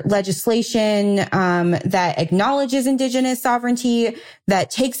legislation that acknowledges Indigenous sovereignty,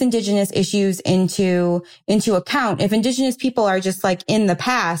 that takes Indigenous issues into account. If Indigenous people are just in the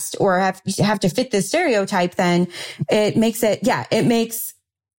past or have to fit this stereotype, then it makes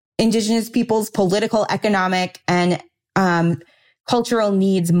Indigenous people's political, economic, and cultural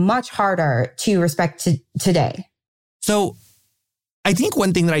needs much harder to respect today. So I think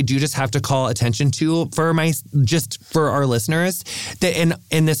one thing that I do just have to call attention to for our listeners, that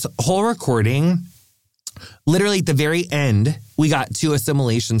in this whole recording, literally at the very end, we got to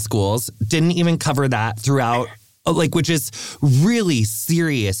assimilation schools, didn't even cover that throughout, which is really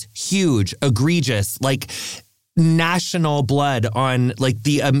serious, huge, egregious, national blood on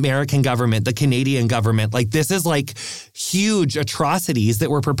the American government, the Canadian government. This is huge atrocities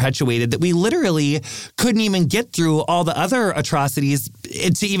that were perpetuated that we literally couldn't even get through all the other atrocities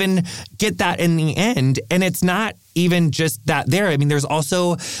to even get that in the end. And it's not even just that there. There's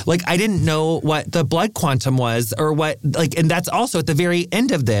also I didn't know what the blood quantum was or what and that's also at the very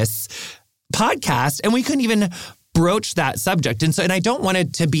end of this podcast. And we couldn't even broach that subject. And I don't want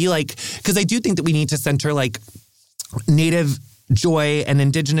it to be because I do think that we need to center Native joy and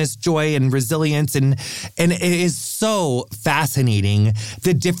Indigenous joy and resilience. And it is so fascinating,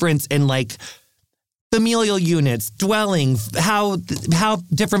 the difference in familial units, dwelling, how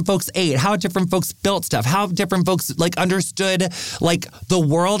different folks ate, how different folks built stuff, how different folks understood the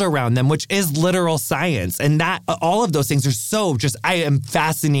world around them, which is literal science. And that all of those things are so I am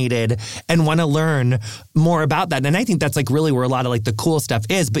fascinated and want to learn more about that. And I think that's really where a lot of the cool stuff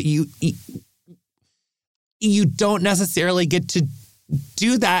is. But you don't necessarily get to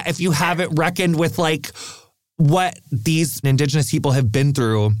do that if you haven't reckoned with what these Indigenous people have been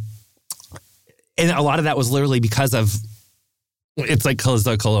through. And a lot of that was literally because of, it's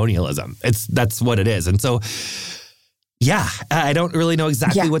colonialism. That's what it is. And so Yeah, I don't really know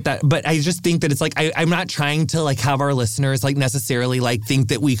exactly what that, but I just think that it's like, I'm not trying to like have our listeners like necessarily like think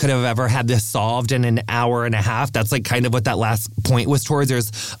that we could have ever had this solved in an hour and a half. That's like kind of what that last point was towards.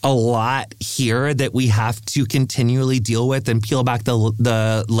 There's a lot here that we have to continually deal with and peel back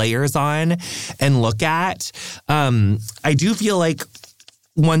the layers on and look at. I do feel like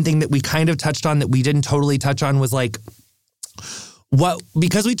one thing that we kind of touched on that we didn't totally touch on was like,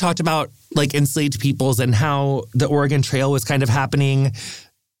 because we talked about like enslaved peoples and how the Oregon Trail was kind of happening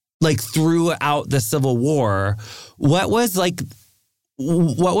like throughout the Civil War, what was like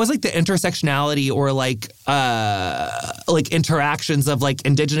the intersectionality or like interactions of like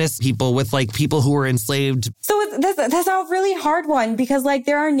indigenous people with like people who were enslaved? So that's a really hard one because like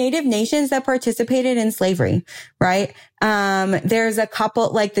there are Native nations that participated in slavery, right? There's a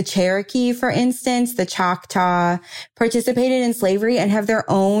couple like the Cherokee, for instance, the Choctaw participated in slavery and have their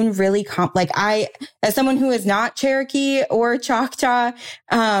own really as someone who is not Cherokee or Choctaw,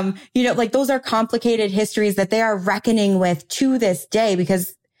 like those are complicated histories that they are reckoning with to this day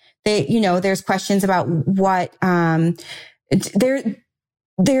because there's questions about what,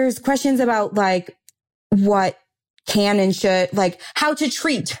 there's questions about like what can and should, like how to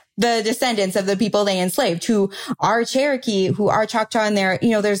treat the descendants of the people they enslaved who are Cherokee, who are Choctaw, and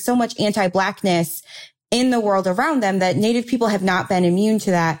there's so much anti-Blackness in the world around them that Native people have not been immune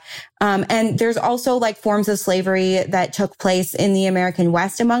to that. And there's also like forms of slavery that took place in the American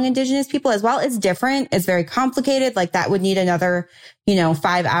West among Indigenous people as well. It's different. It's very complicated. Like that would need another,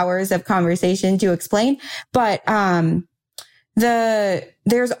 5 hours of conversation to explain. But,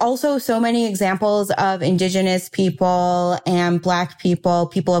 there's also so many examples of Indigenous people and Black people,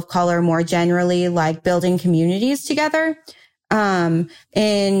 people of color more generally, like building communities together,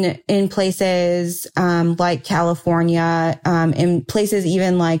 in places, like California, in places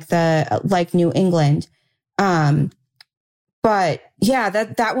even like New England. But yeah,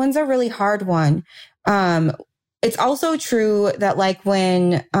 that one's a really hard one. It's also true that like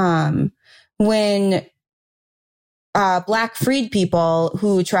when Black freed people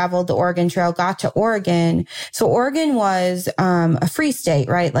who traveled the Oregon Trail got to Oregon. So Oregon was a free state,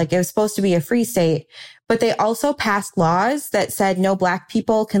 right? Like it was supposed to be a free state, but they also passed laws that said no Black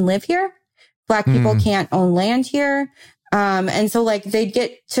people can live here. Black people can't own land here. And so like they'd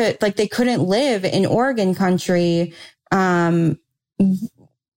get to like they couldn't live in Oregon country when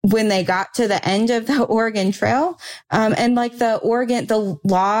they got to the end of the Oregon Trail. And like the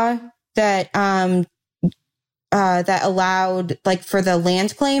law that that allowed like for the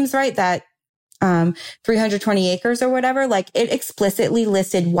land claims, right? That 320 acres or whatever, like it explicitly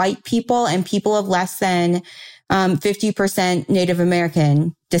listed white people and people of less than 50% Native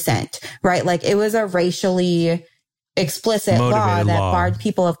American descent, right? Like it was a racially explicit law that barred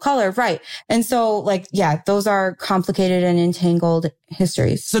people of color, right? And so like, yeah, those are complicated and entangled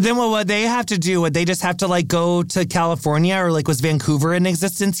histories. So then what would they have to do? Would they just have to like go to California, or like was Vancouver in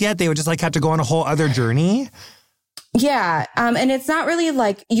existence yet? They would just like have to go on a whole other journey? Yeah. And it's not really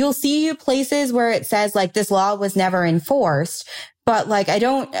like, you'll see places where it says like this law was never enforced, but like,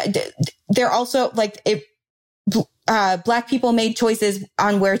 they're also like, Black people made choices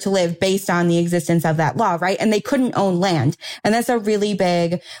on where to live based on the existence of that law, right? And they couldn't own land. And that's a really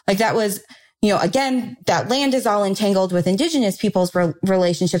big, like that was, again, that land is all entangled with Indigenous people's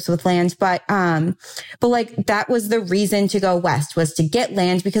relationships with land. But like that was the reason to go west, was to get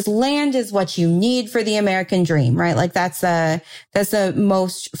land, because land is what you need for the American dream, right? Like that's the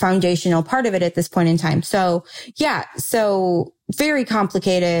most foundational part of it at this point in time. So yeah, so very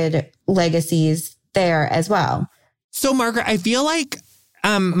complicated legacies there as well. So Margaret, I feel like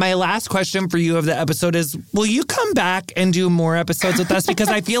my last question for you of the episode is, will you come back and do more episodes with us? Because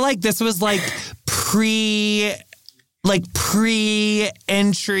I feel like this was like pre-entry,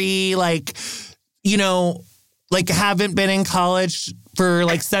 like, like haven't been in college for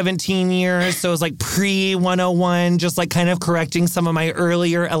like 17 years. So it was like pre-101, just like kind of correcting some of my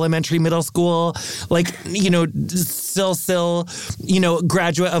earlier elementary, middle school, like, still,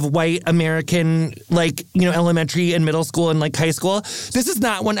 graduate of white American, like, elementary and middle school and like high school. This is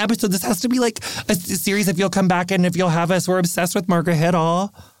not one episode. This has to be like a series. If you'll come back and if you'll have us, we're obsessed with Margaret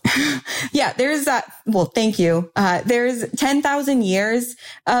Hiddle. Yeah, there's well, thank you. There's 10,000 years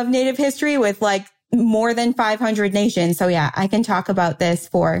of Native history with like more than 500 nations. So yeah, I can talk about this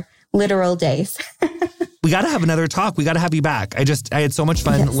for literal days. We got to have another talk. We got to have you back. I had so much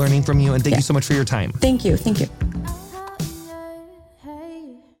fun learning from you, and thank you so much for your time. Thank you. Thank you.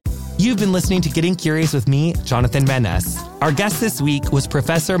 You've been listening to Getting Curious with me, Jonathan Van Ness. Our guest this week was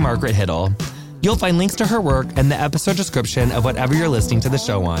Professor Margaret Hiddle. You'll find links to her work in the episode description of whatever you're listening to the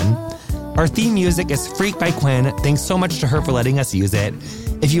show on. Our theme music is Freak by Quinn. Thanks so much to her for letting us use it.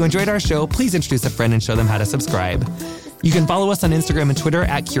 If you enjoyed our show, please introduce a friend and show them how to subscribe. You can follow us on Instagram and Twitter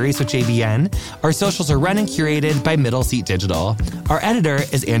at CuriousWithJVN. Our socials are run and curated by Middle Seat Digital. Our editor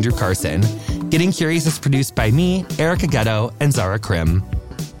is Andrew Carson. Getting Curious is produced by me, Erica Ghetto, and Zara Krim.